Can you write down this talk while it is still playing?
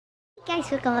guys,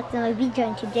 welcome back to my video,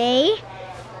 and today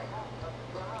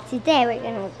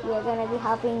we're gonna be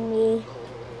helping me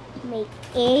make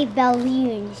a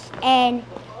balloons, and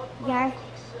you're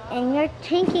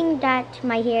thinking that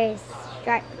my hair is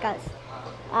short because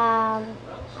I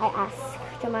asked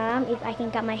to my mom if I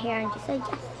can cut my hair, and she said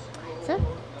yes. So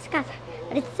it's cut,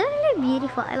 but it's so really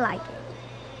beautiful. I like it.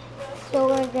 So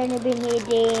we're gonna be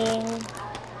making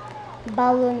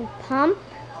balloon pump,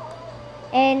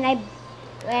 and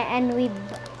we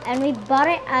bought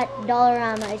it at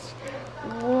Dollarama. It's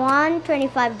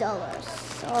 $125.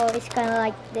 So it's kind of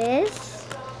like this,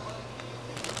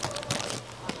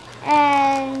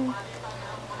 and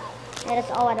that's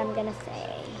all what I'm gonna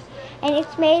say. And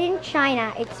it's made in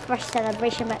China. It's for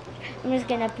celebration, but I'm just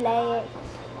gonna play it.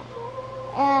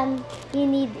 You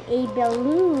need a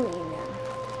balloon.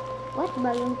 What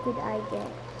balloon could I get?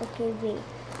 Okay, wait.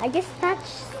 I just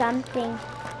touched something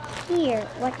here.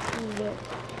 What is it?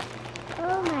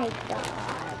 Oh my god.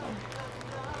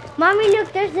 Mommy,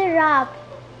 look, there's a wrap.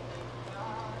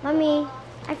 Mommy,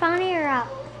 I found a wrap.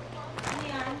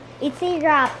 It's a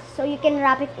wrap, so you can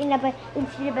wrap it into the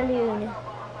balloon.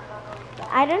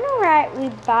 I don't know where we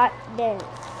bought this.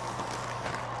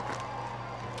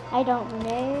 I don't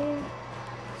know.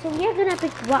 So we're gonna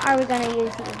pick what are we gonna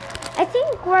use here. I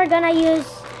think we're gonna use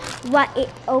what it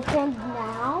opened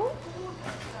now.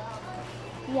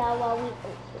 Yeah, what we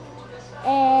opened.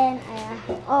 And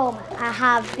I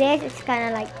have this. It's kind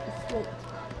of like this. Wait,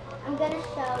 I'm gonna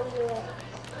show you it.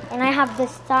 And I have the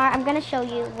star. I'm gonna show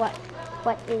you what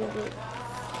is it.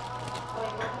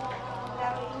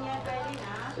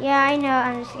 Yeah, I know.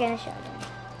 I'm just gonna show them.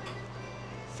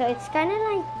 So it's kind of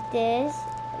like this.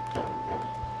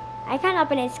 I can't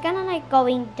open it. It's kind of like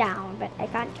going down, but I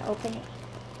can't open it.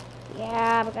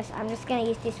 Yeah, because I'm just gonna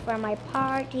use this for my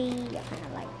party. Yeah, kind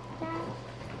of like that.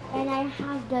 And I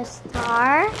have the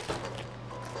star.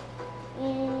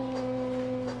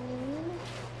 And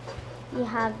you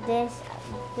have this,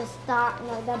 the star,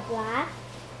 no, the black.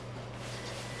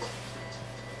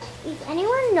 If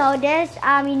anyone noticed,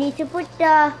 you need to put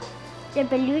the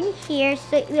balloon here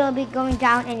so it will be going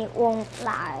down and it won't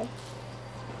fly.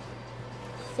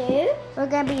 So we're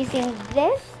gonna be using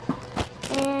this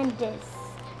and this.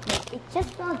 It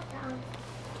just fell down.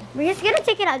 We're just gonna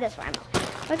take it out this one.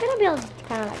 We're gonna build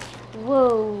kind of like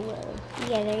whoa.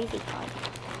 Yeah, there is a color.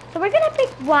 So we're gonna pick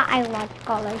what I want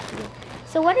color here.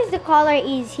 So what is the color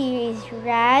is here is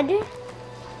red,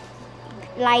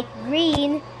 light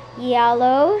green,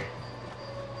 yellow,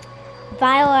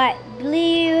 violet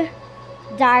blue,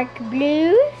 dark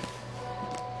blue,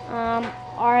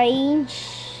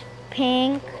 orange,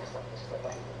 pink.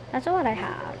 That's what I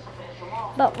have.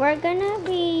 But we're gonna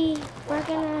be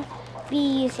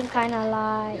using kind of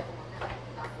like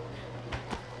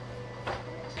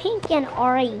pink and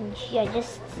orange. Yeah,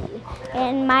 just see.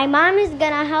 And my mom is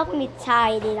gonna help me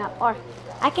tie it up, or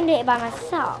I can do it by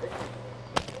myself.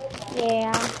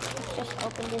 Yeah, let's just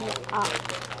open this up.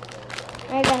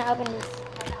 We're gonna open this,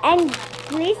 and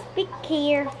please be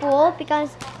careful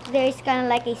because there is kind of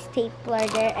like a stapler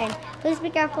there, and please be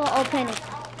careful. Open it.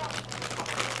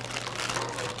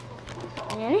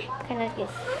 And kind of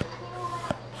this.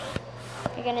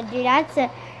 We're gonna do that. So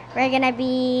we're gonna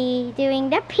be doing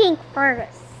the pink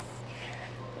first.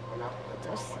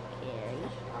 So scary.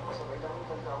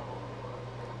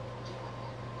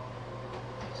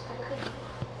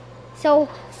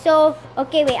 So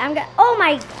okay, wait. I'm gonna. Oh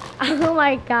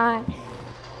my god.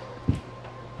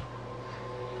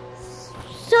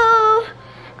 So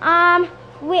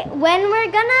when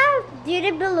we're gonna do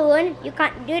the balloon, you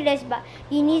can't do this, but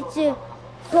you need to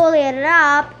pull it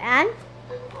up and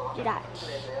do that.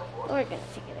 We're gonna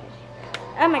stick it in.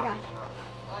 Oh my god.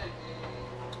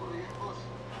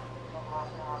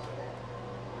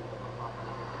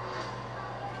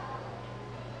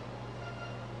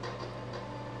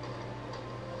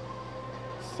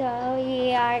 So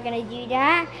we are gonna do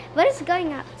that. What is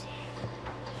going up?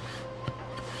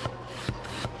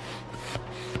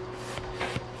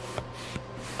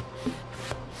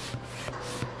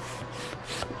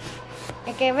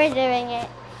 Okay, we're doing it.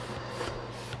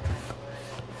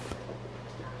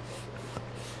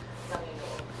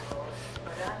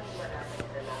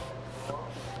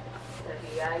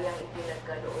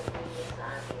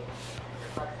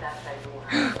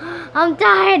 I'm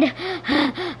tired.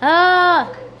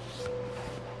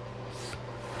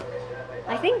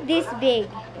 I think this big.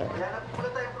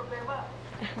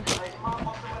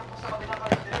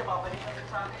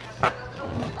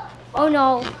 Oh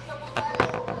no.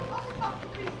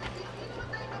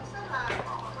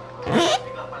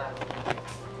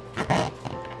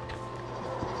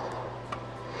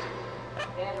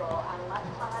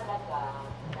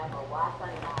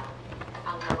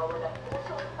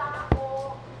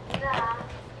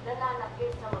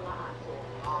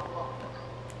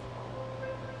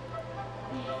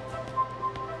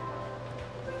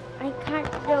 I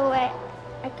can't do it.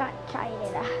 I can't tie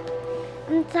it up.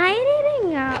 I'm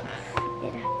tightening up.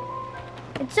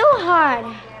 It's so hard.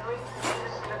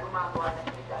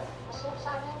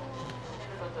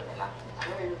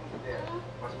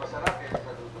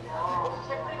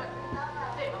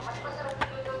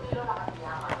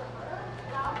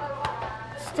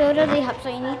 It's totally hot, so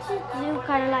you need to do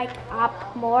kind of like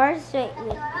up more so it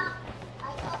will.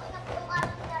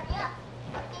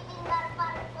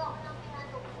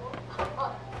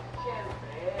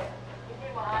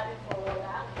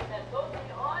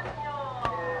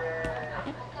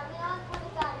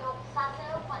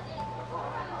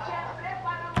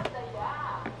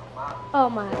 Oh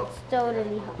my, it's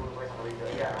totally hot.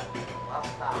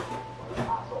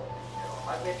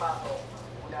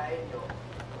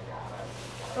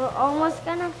 We're almost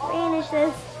gonna finish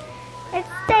this.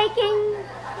 It's taking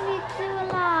me too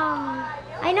long.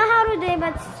 I know how to do it,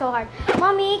 but it's so hard.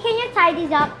 Mommy, can you tie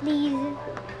these up, please?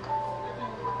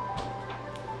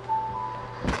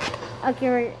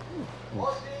 Okay,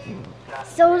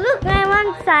 so look, I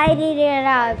one-sided it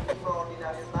up.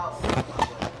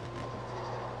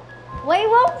 Wait, it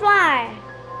won't fly.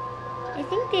 I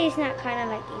think this is not kind of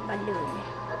like a balloon.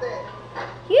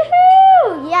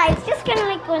 Yoo-hoo! Yeah, it's just kind of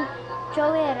like when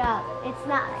throw it up. It's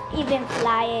not even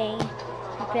flying.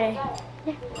 Here.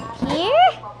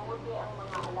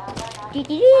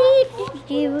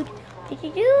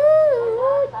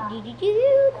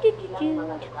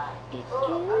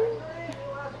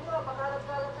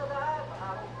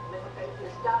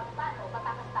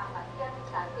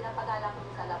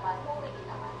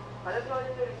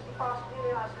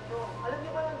 Alam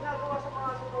niyo ba ang ginagawa sa mga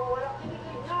aso mo? Walang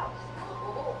kinikig niya.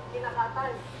 Oo,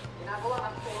 kinakatay. Ginagawa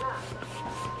ang pena.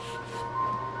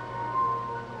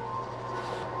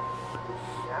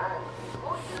 Yan.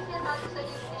 Oo, yung sinasabi sa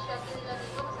iyo, hindi siya nila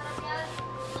dito. Masarap yan.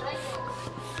 Try nyo.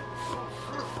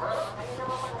 Kayo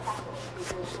naman panatakot.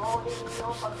 Inusolin niyo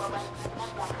pagbabalik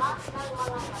ng lahat ng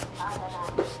mga kasada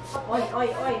natin.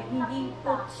 Oy, hindi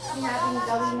po sinabing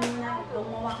gawin mo na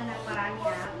gumawa ka ng marami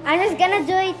ha. I'm just gonna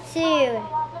do it too.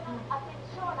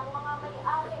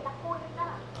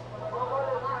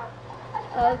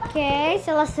 Okay,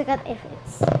 so let's look at if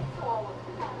it's.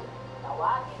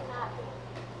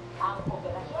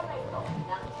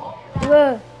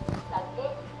 Whoa.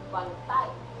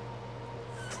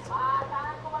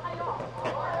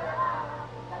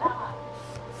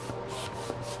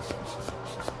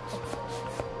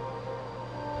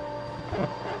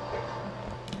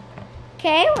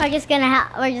 Okay, we're just gonna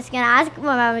ask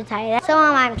Mama to tie it up. So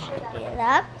Mama tie it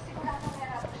up.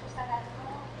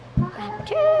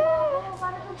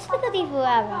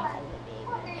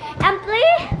 Amply?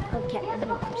 Okay.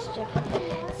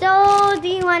 So do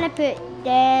you wanna put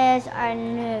this or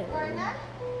no?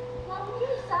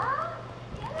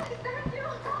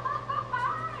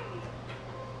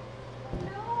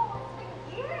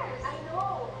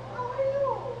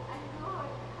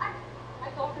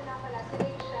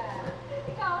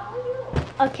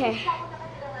 Okay.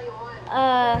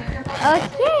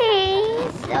 Okay.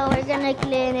 So we're gonna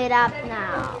clean it up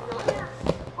now.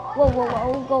 Whoa,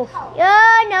 go. Oh,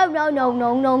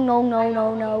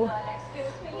 no.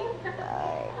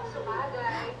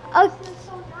 Okay.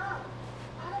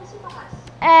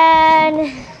 And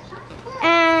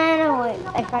wait,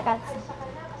 I forgot.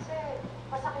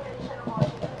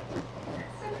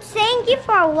 Thank you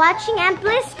for watching, and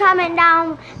please comment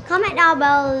down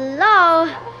below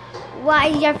what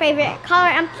is your favorite color,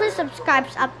 and please subscribe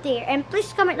up there, and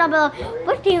please comment down below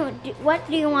what do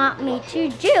you want me to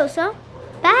do. So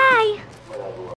bye.